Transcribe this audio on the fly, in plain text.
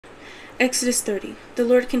Exodus 30. The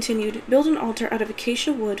Lord continued, "Build an altar out of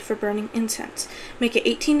acacia wood for burning incense. Make it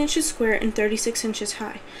 18 inches square and 36 inches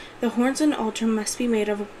high. The horns on the altar must be made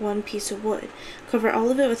of one piece of wood. Cover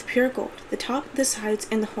all of it with pure gold, the top, the sides,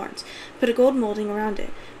 and the horns. Put a gold molding around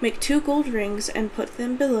it. Make 2 gold rings and put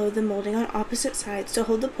them below the molding on opposite sides to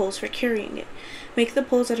hold the poles for carrying it. Make the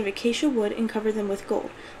poles out of acacia wood and cover them with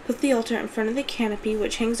gold. Put the altar in front of the canopy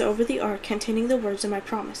which hangs over the ark containing the words of my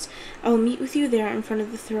promise. I will meet with you there in front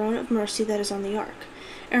of the throne of mercy that is on the ark.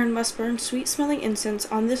 Aaron must burn sweet-smelling incense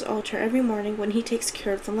on this altar every morning when he takes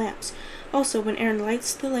care of the lamps. Also, when Aaron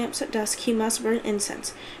lights the lamps at dusk, he must burn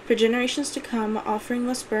incense. For generations to come, offering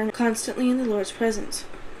must burn constantly in the Lord's presence.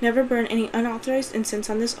 Never burn any unauthorized incense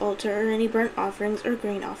on this altar or any burnt offerings or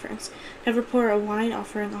grain offerings. Never pour a wine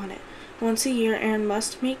offering on it. Once a year, Aaron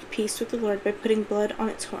must make peace with the Lord by putting blood on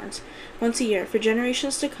its horns. Once a year, for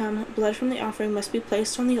generations to come, blood from the offering must be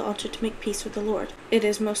placed on the altar to make peace with the Lord. It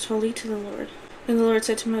is most holy to the Lord. Then the Lord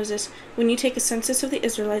said to Moses, "When you take a census of the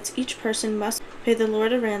Israelites, each person must pay the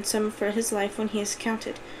Lord a ransom for his life when he is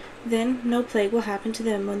counted. Then no plague will happen to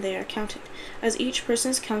them when they are counted. As each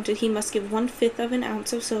person is counted, he must give 1/5 of an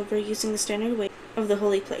ounce of silver using the standard weight of the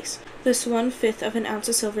holy place. This 1/5 of an ounce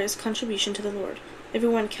of silver is contribution to the Lord.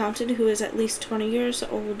 Everyone counted who is at least 20 years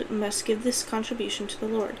old must give this contribution to the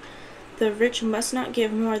Lord. The rich must not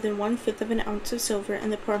give more than 1/5 of an ounce of silver,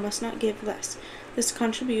 and the poor must not give less. This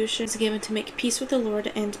contribution is given to make peace with the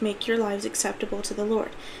Lord and make your lives acceptable to the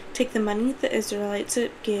Lord. Take the money the Israelites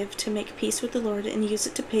give to make peace with the Lord and use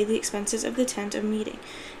it to pay the expenses of the tent of meeting.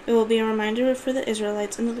 It will be a reminder for the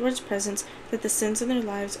Israelites in the Lord's presence that the sins in their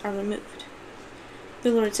lives are removed." The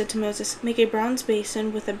Lord said to Moses, "Make a bronze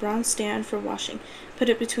basin with a bronze stand for washing. Put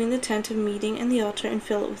it between the tent of meeting and the altar and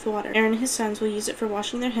fill it with water. Aaron and his sons will use it for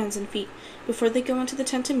washing their hands and feet. Before they go into the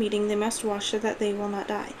tent of meeting, they must wash so that they will not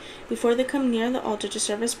die. Before they come near the altar to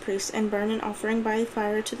serve as priests and burn an offering by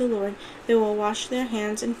fire to the Lord, they will wash their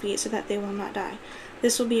hands and feet so that they will not die.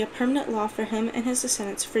 This will be a permanent law for him and his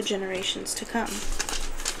descendants for generations to come."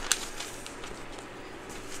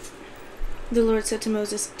 The Lord said to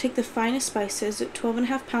Moses, "Take the finest spices,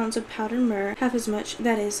 12.5 pounds of powdered myrrh, half as much,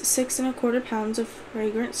 that is, 6.25 pounds of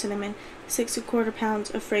fragrant cinnamon, 6.25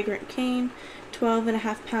 pounds of fragrant cane,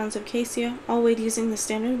 12.5 pounds of cassia, all weighed using the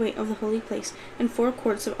standard weight of the holy place, and 4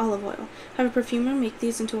 quarts of olive oil. Have a perfumer make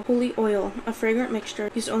these into a holy oil, a fragrant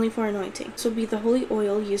mixture used only for anointing. This will be the holy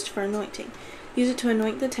oil used for anointing. Use it to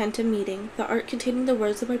anoint the tent of meeting, the ark containing the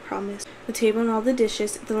words of my promise, the table and all the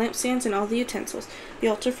dishes, the lampstands and all the utensils, the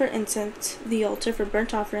altar for incense, the altar for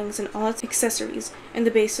burnt offerings and all its accessories, and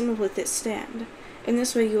the basin with its stand. In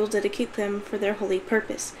this way you will dedicate them for their holy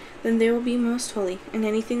purpose. Then they will be most holy, and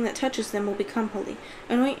anything that touches them will become holy.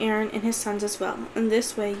 Anoint Aaron and his sons as well. In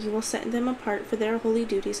this way you will set them apart for their holy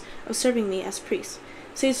duties of serving me as priests.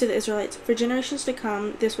 Say to the Israelites, for generations to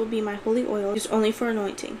come, this will be my holy oil used only for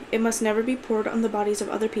anointing. It must never be poured on the bodies of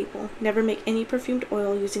other people. Never make any perfumed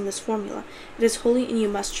oil using this formula. It is holy and you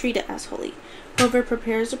must treat it as holy. Whoever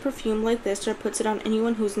prepares a perfume like this or puts it on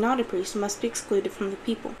anyone who is not a priest must be excluded from the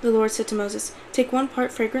people." The Lord said to Moses, "Take 1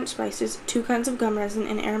 part fragrant spices, 2 kinds of gum resin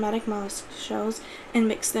and aromatic mollusk shells, and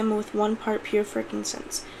mix them with 1 part pure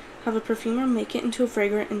frankincense. Have a perfumer make it into a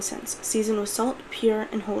fragrant incense, seasoned with salt, pure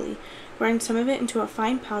and holy. Grind some of it into a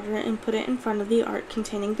fine powder and put it in front of the ark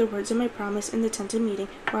containing the words of my promise in the tent of meeting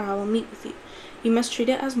where I will meet with you. You must treat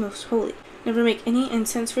it as most holy. Never make any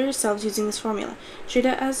incense for yourselves using this formula. Treat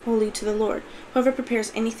it as holy to the Lord. Whoever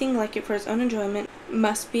prepares anything like it for his own enjoyment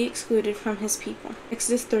must be excluded from his people."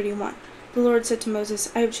 Exodus 31. The Lord said to Moses,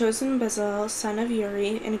 "I have chosen Bezalel, son of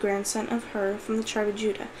Uri, and grandson of Hur, from the tribe of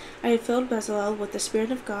Judah. I have filled Bezalel with the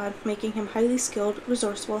Spirit of God, making him highly skilled,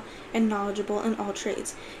 resourceful, and knowledgeable in all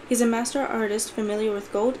trades. He is a master artist, familiar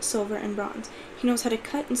with gold, silver, and bronze. He knows how to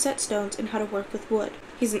cut and set stones and how to work with wood.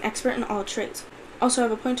 He is an expert in all trades. Also I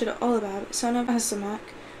have appointed Oliab, son of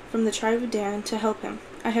Ahisamach, from the tribe of Dan, to help him.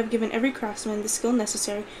 I have given every craftsman the skill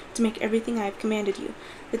necessary to make everything I have commanded you: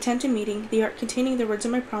 the tent of meeting, the ark containing the words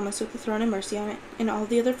of my promise with the throne of mercy on it, and all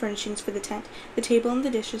the other furnishings for the tent, the table and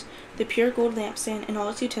the dishes, the pure gold lampstand and all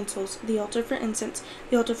its utensils, the altar for incense,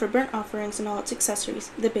 the altar for burnt offerings and all its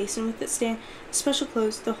accessories, the basin with its stand, the special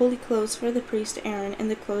clothes, the holy clothes for the priest Aaron,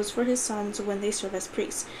 and the clothes for his sons when they serve as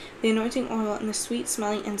priests, the anointing oil and the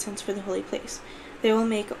sweet-smelling incense for the holy place. They will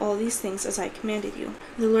make all these things as I commanded you."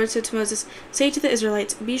 The Lord said to Moses, "Say to the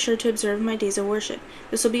Israelites, be sure to observe my days of worship.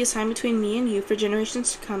 This will be a sign between me and you for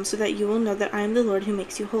generations to come, so that you will know that I am the Lord who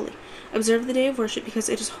makes you holy. Observe the day of worship because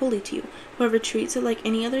it is holy to you. Whoever treats it like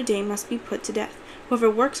any other day must be put to death.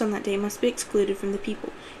 Whoever works on that day must be excluded from the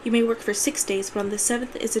people. You may work for 6 days, but on the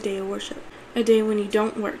 7th is a day of worship. a day when you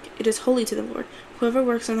don't work. It is holy to the Lord. Whoever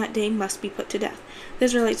works on that day must be put to death. The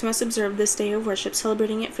Israelites must observe this day of worship,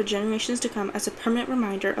 celebrating it for generations to come as a permanent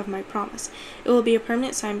reminder of my promise. It will be a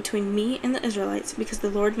permanent sign between me and the Israelites, because the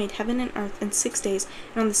Lord made heaven and earth in 6 days,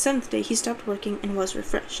 and on the 7th day he stopped working and was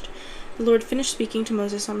refreshed. The Lord finished speaking to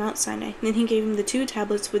Moses on Mount Sinai. Then he gave him the 2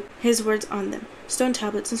 tablets with his words on them, stone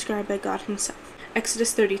tablets inscribed by God himself.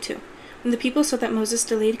 Exodus 32. When the people saw that Moses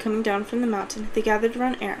delayed coming down from the mountain, they gathered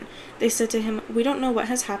around Aaron. They said to him, "We don't know what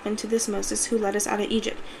has happened to this Moses who led us out of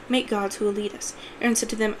Egypt. Make gods who will lead us." Aaron said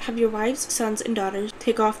to them, "Have your wives, sons, and daughters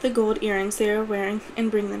take off the gold earrings they are wearing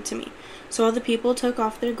and bring them to me." So all the people took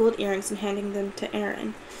off their gold earrings and handed them to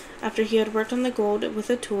Aaron. After he had worked on the gold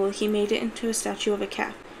with a tool, he made it into a statue of a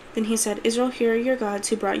calf. Then he said, "Israel, here are your gods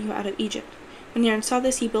who brought you out of Egypt." When Aaron saw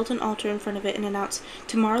this, he built an altar in front of it and announced,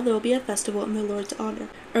 "Tomorrow there will be a festival in the Lord's honor."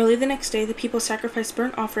 Early the next day, the people sacrificed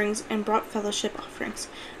burnt offerings and brought fellowship offerings.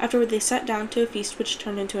 Afterward, they sat down to a feast which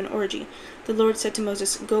turned into an orgy. The Lord said to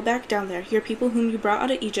Moses, "Go back down there. Your people whom you brought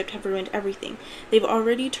out of Egypt have ruined everything. They've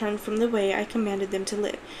already turned from the way I commanded them to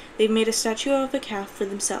live. They've made a statue of a calf for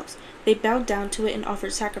themselves. They bowed down to it and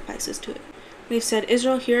offered sacrifices to it. They've said,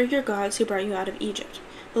 'Israel, here are your gods who brought you out of Egypt.'"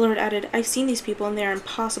 The Lord added, "I've seen these people, and they are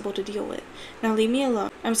impossible to deal with. Now leave me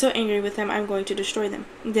alone. I'm so angry with them, I'm going to destroy them.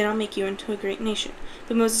 Then I'll make you into a great nation."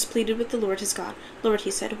 But Moses pleaded with the Lord his God. "Lord,"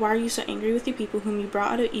 he said, "why are you so angry with the people whom you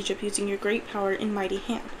brought out of Egypt using your great power and mighty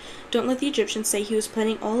hand? Don't let the Egyptians say he was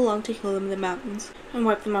planning all along to kill them in the mountains and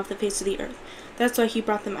wipe them off the face of the earth. That's why he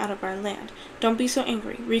brought them out of our land. Don't be so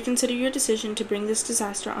angry. Reconsider your decision to bring this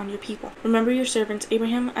disaster on your people. Remember your servants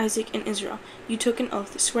Abraham, Isaac, and Israel. You took an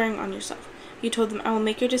oath, swearing on yourself. You told them, 'I will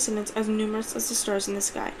make your descendants as numerous as the stars in the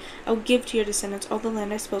sky. I will give to your descendants all the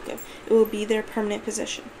land I spoke of. It will be their permanent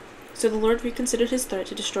possession.'" So the Lord reconsidered his threat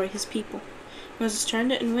to destroy his people. Moses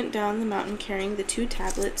turned and went down the mountain carrying the 2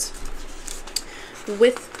 tablets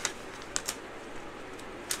with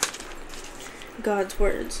God's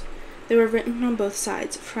words. They were written on both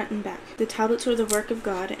sides, front and back. The tablets were the work of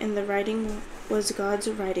God, and the writing was God's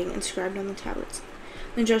writing inscribed on the tablets.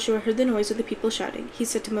 When Joshua heard the noise of the people shouting, he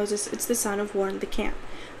said to Moses, "It's the sound of war in the camp."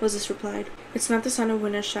 Moses replied, "It's not the sound of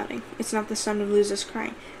winners shouting. It's not the sound of losers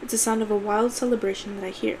crying. It's the sound of a wild celebration that I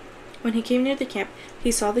hear." When he came near the camp,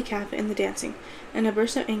 he saw the calf and the dancing. In a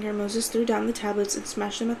burst of anger, Moses threw down the tablets and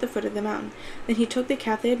smashed them at the foot of the mountain. Then he took the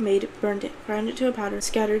calf they had made, burned it, ground it to a powder,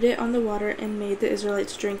 scattered it on the water, and made the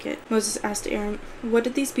Israelites drink it. Moses asked Aaron, "What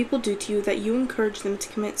did these people do to you that you encouraged them to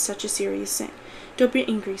commit such a serious sin?" "Don't be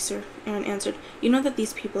angry, sir," Aaron answered. "You know that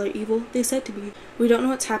these people are evil. They said to me, 'We don't know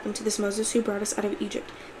what's happened to this Moses who brought us out of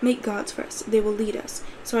Egypt. Make gods for us. They will lead us.'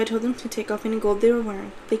 So I told them to take off any gold they were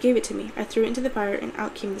wearing. They gave it to me. I threw it into the fire, and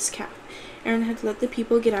out came this calf." Aaron had let the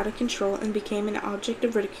people get out of control and became an object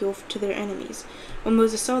of ridicule to their enemies. When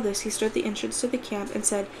Moses saw this, he stood at the entrance to the camp and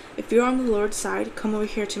said, "If you are on the Lord's side, come over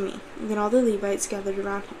here to me." Then all the Levites gathered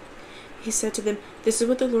around him. He said to them, "This is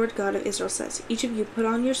what the Lord God of Israel says. Each of you put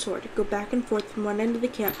on your sword, go back and forth from one end of the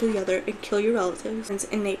camp to the other, and kill your relatives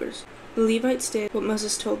and neighbors." The Levites did what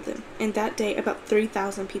Moses told them, and that day about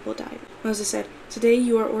 3,000 people died. Moses said, "Today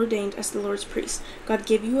you are ordained as the Lord's priests. God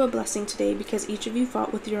gave you a blessing today because each of you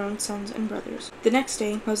fought with your own sons and brothers." The next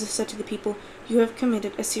day Moses said to the people, "You have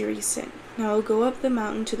committed a serious sin. Now I will go up the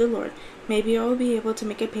mountain to the Lord. Maybe I will be able to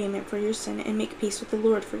make a payment for your sin and make peace with the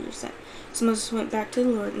Lord for your sin." So Moses went back to the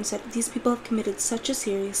Lord and said, "These people have committed such a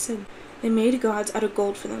serious sin. They made gods out of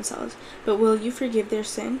gold for themselves. But will you forgive their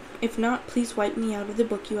sin? If not, please wipe me out of the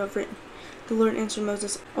book you have written." The Lord answered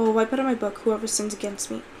Moses, "I will wipe out of my book whoever sins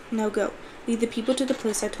against me. Now go, lead the people to the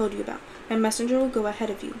place I told you about. My messenger will go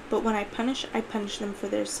ahead of you, but when I punish them for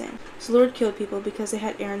their sin." So the Lord killed people because they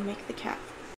had Aaron make the calf.